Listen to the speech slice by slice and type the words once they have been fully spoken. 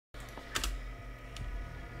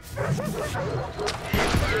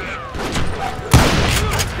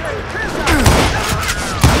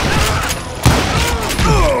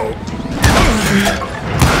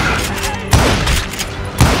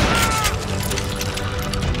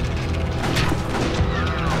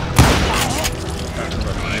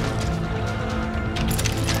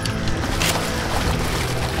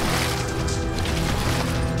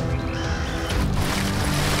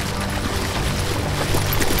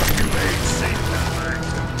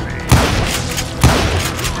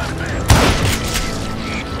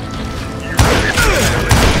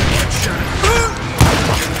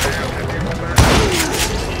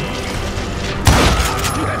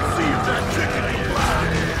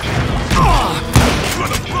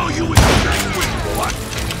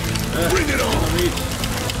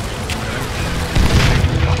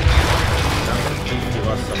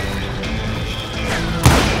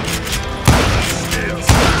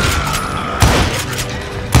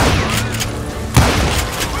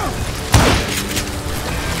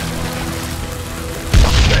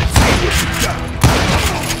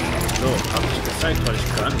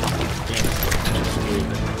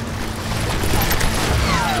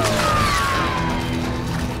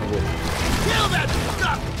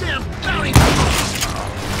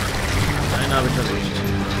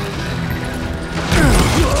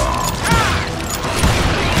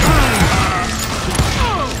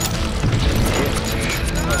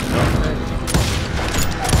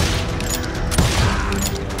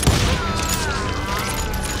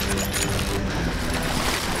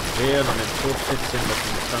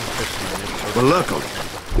Well, luckily,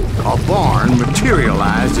 a barn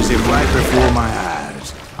materialized as if right before my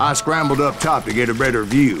eyes. I scrambled up top to get a better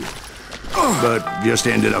view, but just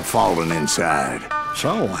ended up falling inside.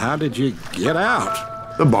 So, how did you get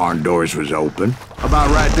out? The barn doors was open. About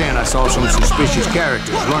right then, I saw some suspicious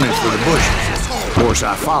characters running through the bushes. Of course,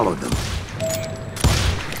 I followed them.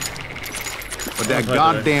 But that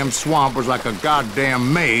goddamn swamp was like a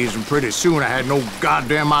goddamn maze, and pretty soon I had no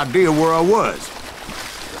goddamn idea where I was.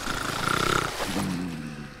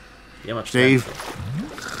 Steve?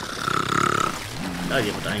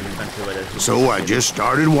 So I just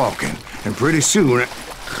started walking, and pretty soon...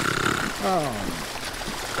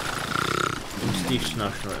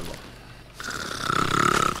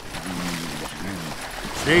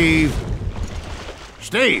 Steve?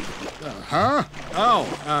 Steve? Huh? Oh,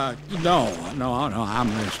 no,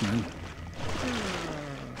 I'm listening.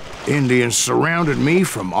 Indians surrounded me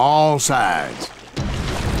from all sides.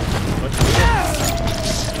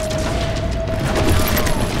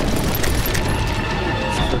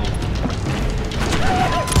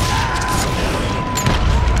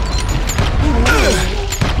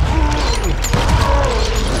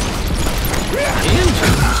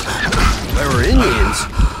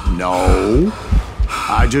 No.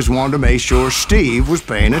 I just wanted to make sure Steve was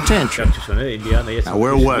paying attention. Now,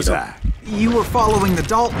 where was I? You were following the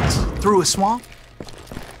Daltons through a swamp?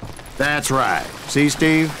 That's right. See,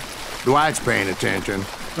 Steve? Dwight's paying attention.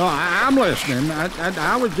 No, I'm listening.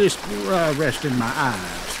 I was just resting my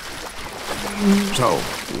eyes. So,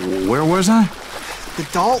 where was I? The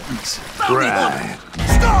Daltons. Right.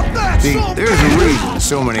 Stop that! See, there's a reason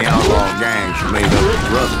so many outlaw gangs are made up of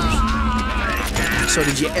brothers. So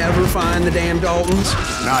did you ever find the damn Daltons?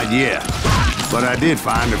 Not yet, but I did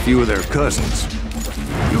find a few of their cousins.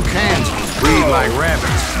 You Kansans breed like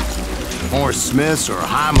rabbits. More Smiths or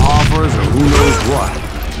Heimhoffers or who knows what.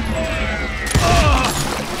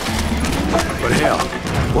 But hell,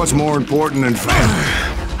 what's more important than family?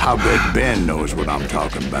 I bet Ben knows what I'm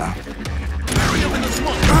talking about.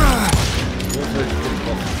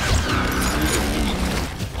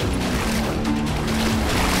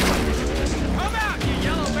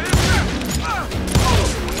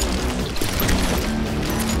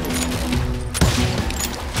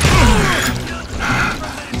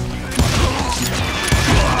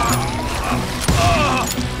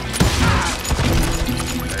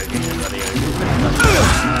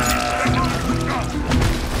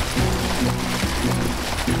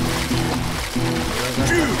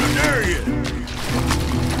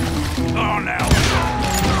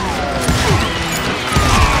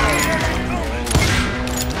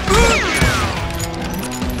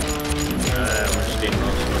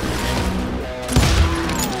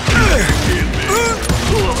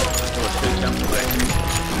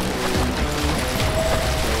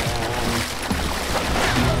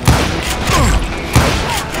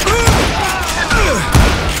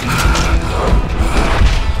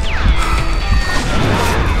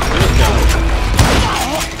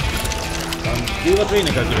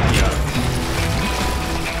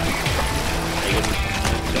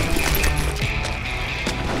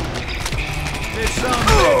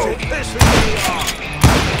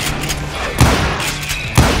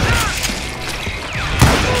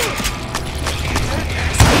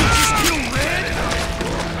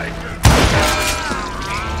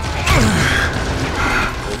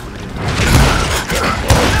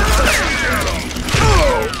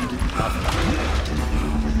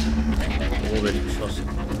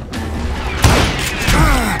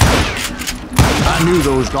 I knew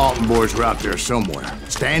those Dalton boys were out there somewhere,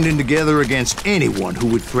 standing together against anyone who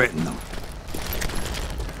would threaten them.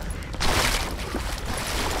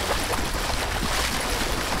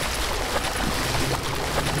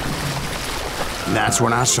 And that's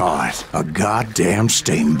when I saw it. A goddamn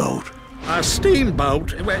steamboat. A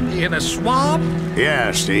steamboat in a swamp?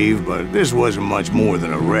 Yeah, Steve, but this wasn't much more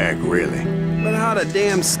than a wreck, really. But how'd a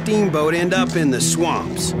damn steamboat end up in the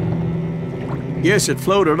swamps? Guess it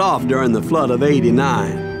floated off during the flood of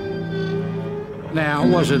 '89. Now,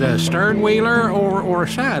 was it a stern wheeler or a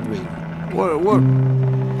side wheeler? What?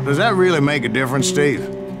 Does that really make a difference, Steve?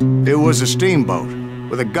 It was a steamboat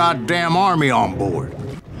with a goddamn army on board.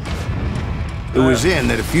 It was in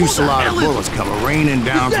that a fusillade of bullets come raining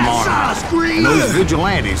down from on high, and those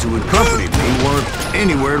vigilantes who accompanied me weren't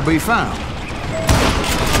anywhere to be found.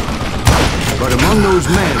 But among those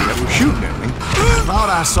men that were shooting at me, I thought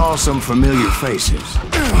I saw some familiar faces.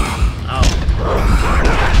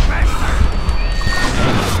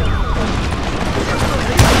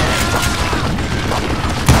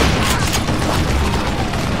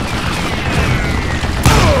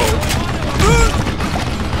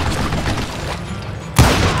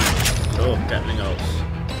 So, Gatling aus.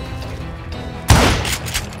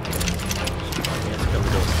 Jetzt können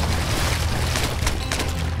wir los.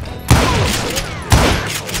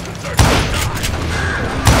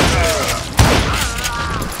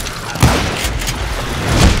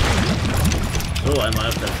 So, einmal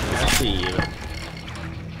auf das Ziel.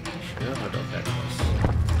 Ich höre doch etwas.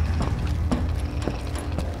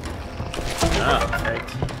 Ja, perfekt.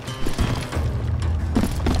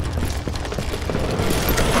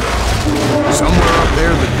 Somewhere up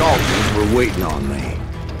there, the Daltons were waiting on me.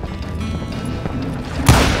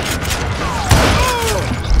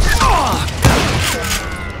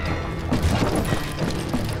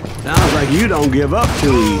 Sounds like you don't give up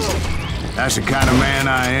too easy. That's the kind of man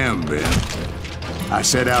I am, Ben. I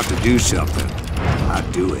set out to do something. I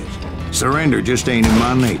do it. Surrender just ain't in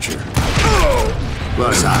my nature.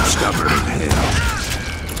 Plus, I'm stubborn as hell.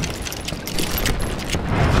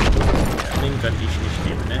 Den kann ich nicht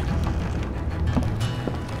nehmen, ne?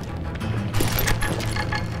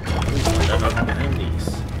 Und dann noch ein Geheimnis.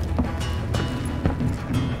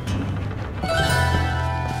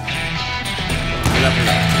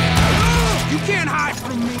 You can't hide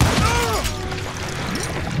from me!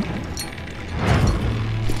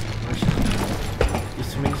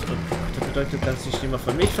 Ist zumindest, das bedeutet, du kannst dich immer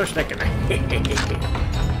von mich verstecken.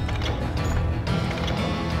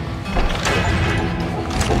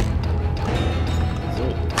 So.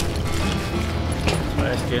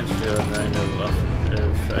 2 Scans für deine Waffen,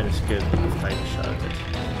 für eine Skill freigeschaltet.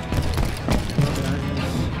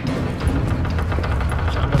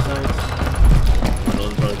 Andererseits. Und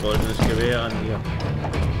unser goldenes Gewehr an hier.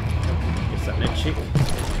 Ist das nicht schick?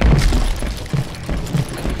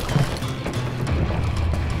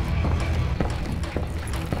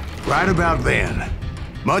 Right about then,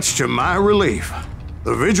 much to my relief,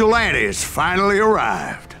 the vigilantes finally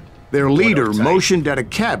arrived. Their leader motioned at a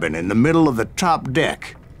cabin in the middle of the top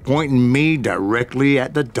deck, pointing me directly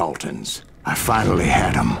at the Daltons. I finally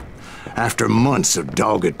had them, after months of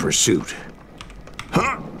dogged pursuit.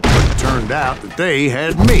 But it turned out that they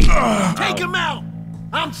had me. Take him out!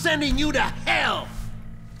 I'm sending you to hell!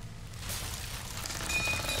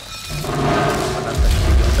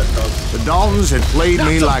 The Daltons had played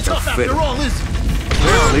me like a fiddle.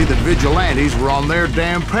 Apparently, the vigilantes were on their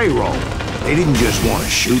damn payroll. They didn't just want to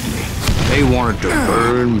shoot me. They wanted to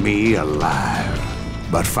burn me alive.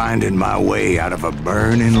 But finding my way out of a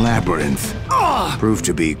burning labyrinth proved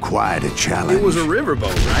to be quite a challenge. It was a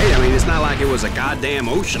riverboat, right? I mean, it's not like it was a goddamn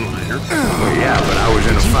ocean liner. Well, yeah, but I was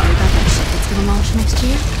in a fight. About that ship that's gonna launch next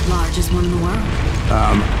year? Largest one in the world.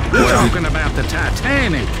 We're talking about the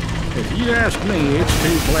Titanic. If you ask me, it's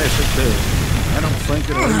too blessed big. I don't think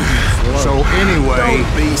it'll even float. So anyway... Don't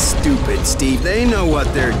be stupid, Steve. They know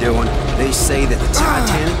what they're doing. They say that the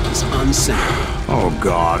Titanic is unsank. Oh,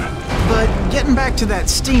 God. But getting back to that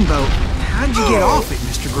steamboat, how'd you get off it,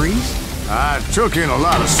 Mr. Greaves? I took in a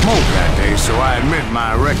lot of smoke that day, so I admit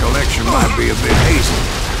my recollection might be a bit hazy.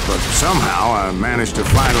 But somehow I managed to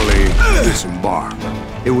finally disembark.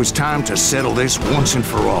 It was time to settle this once and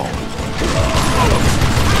for all.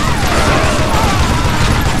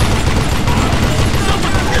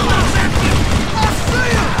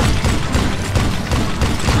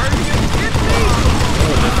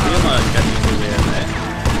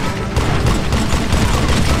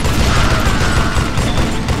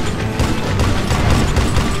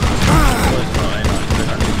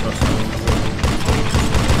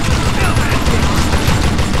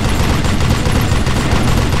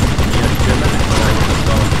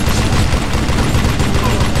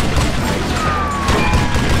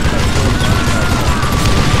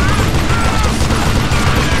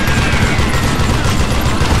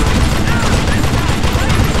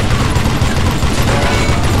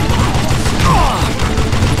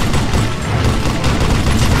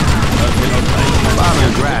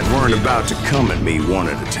 about to come at me one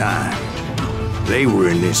at a time. They were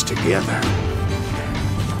in this together.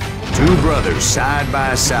 Two brothers side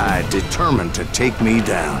by side, determined to take me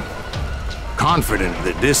down. Confident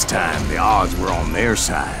that this time the odds were on their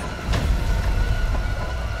side.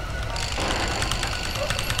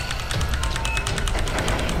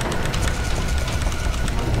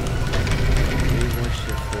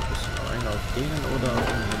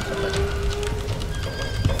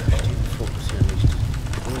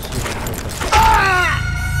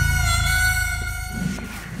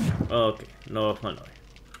 Okay, nochmal neu.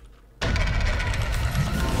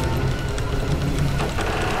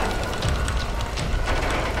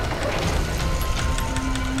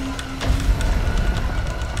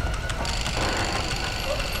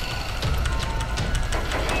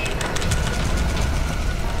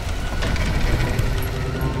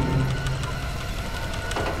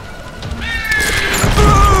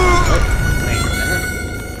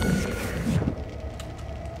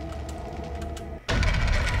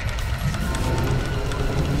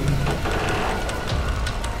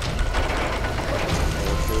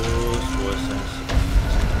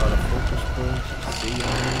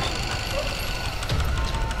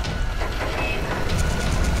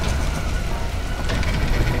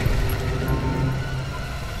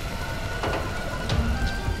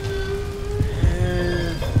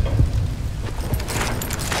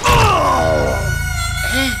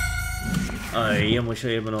 Hier muss ich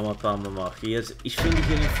eben noch mal ein paar Mal machen. Jetzt, ich finde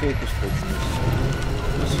hier den Fokuspunkt nicht.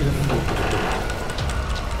 Wo ist hier der Fokuspunkt?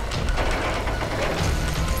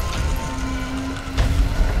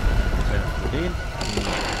 Den.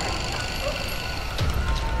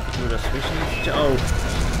 Nur dazwischen ist ja auch.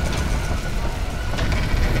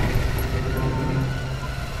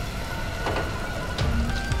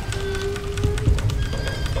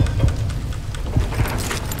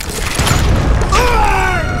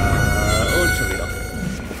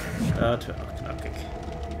 Das wird noch knackig.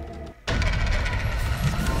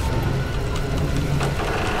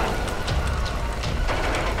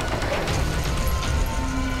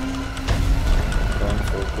 Komm,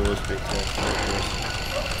 Fokus, bitte, Fokus.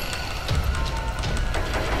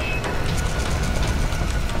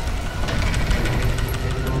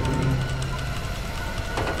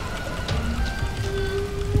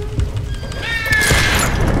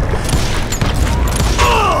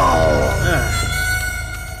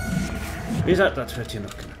 Wie gesagt, das wird hier noch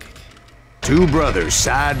knackig. Two brothers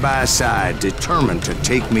side by side, determined to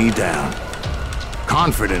take me down.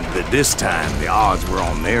 Confident that this time the odds were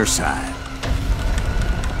on their side.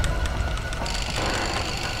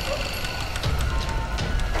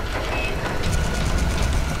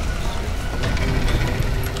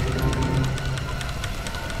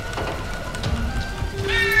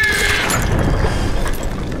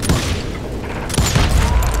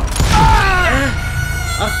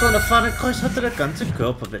 Ach komm, das Fadenkreuz hatte der ganze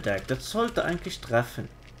Körper bedeckt. Das sollte eigentlich treffen.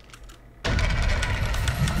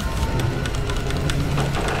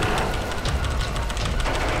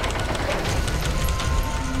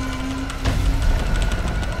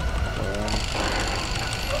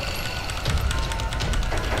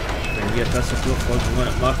 Wenn wir Tastatur voll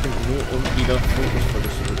machen, nur um wieder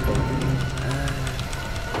Fokus zu bekommen.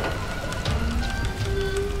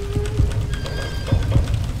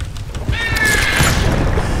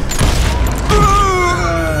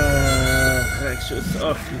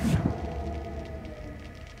 Ach.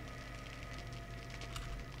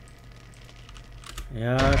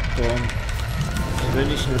 Ja, komm. Ich will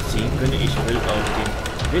nicht nur ziehen können, ich will auch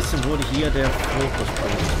den. Wissen, wo hier der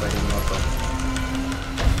Fokuspunkt ist bei dem Mapper.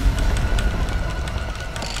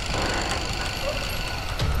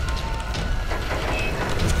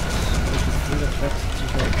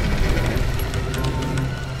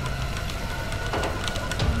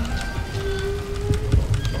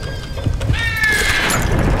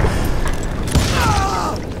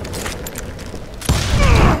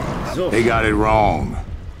 They got it wrong.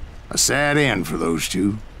 A sad end for those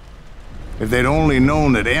two. If they'd only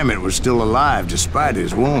known that Emmett was still alive despite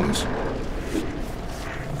his wounds.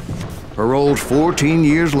 Paroled 14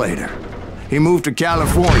 years later. He moved to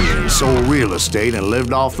California and sold real estate and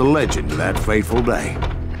lived off the legend of that fateful day.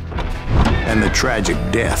 And the tragic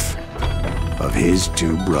death of his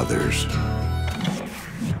two brothers.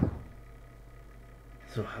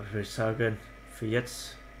 So, ich würde sagen, für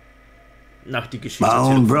jetzt nach die Geschichte. My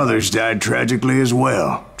own brothers died tragically as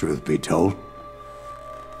well, truth be told.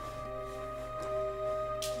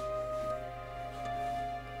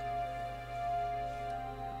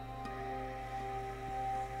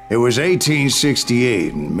 It was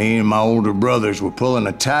 1868, and me and my older brothers were pulling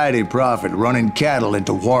a tidy profit running cattle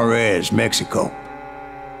into Juarez, Mexico.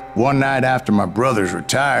 One night after my brothers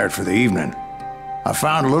retired for the evening, I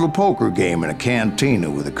found a little poker game in a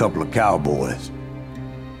cantina with a couple of cowboys.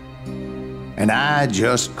 And I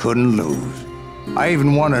just couldn't lose. I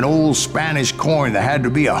even won an old Spanish coin that had to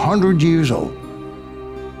be 100 years old.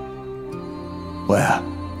 Well,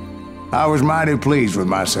 I was mighty pleased with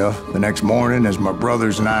myself the next morning as my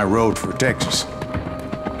brothers and I rode for Texas.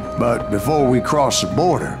 But before we crossed the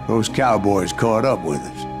border, those cowboys caught up with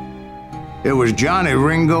us. It was Johnny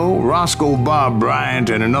Ringo, Roscoe Bob Bryant,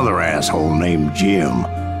 and another asshole named Jim.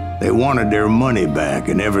 They wanted their money back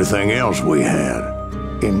and everything else we had,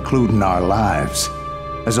 including our lives,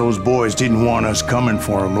 as those boys didn't want us coming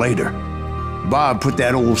for them later. Bob put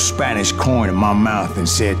that old Spanish coin in my mouth and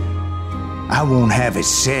said, "I won't have it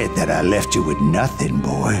said that I left you with nothing,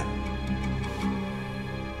 boy."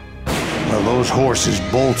 Well, those horses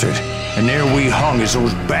bolted, and there we hung as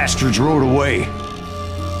those bastards rode away.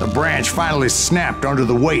 The branch finally snapped under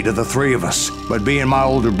the weight of the three of us, but being my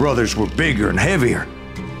older brothers were bigger and heavier,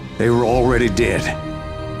 they were already dead.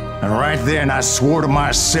 And right then I swore to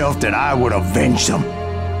myself that I would avenge them.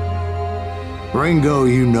 Ringo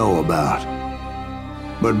you know about.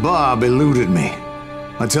 But Bob eluded me,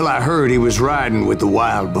 until I heard he was riding with the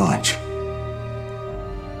Wild Bunch.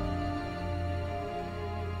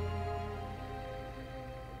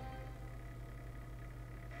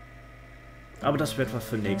 Aber das wird was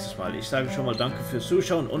für nächstes Mal. Ich sage schon mal danke fürs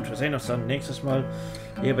Zuschauen und wir sehen uns dann nächstes Mal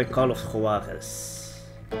hier bei Call of Juarez.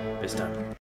 Bis dann.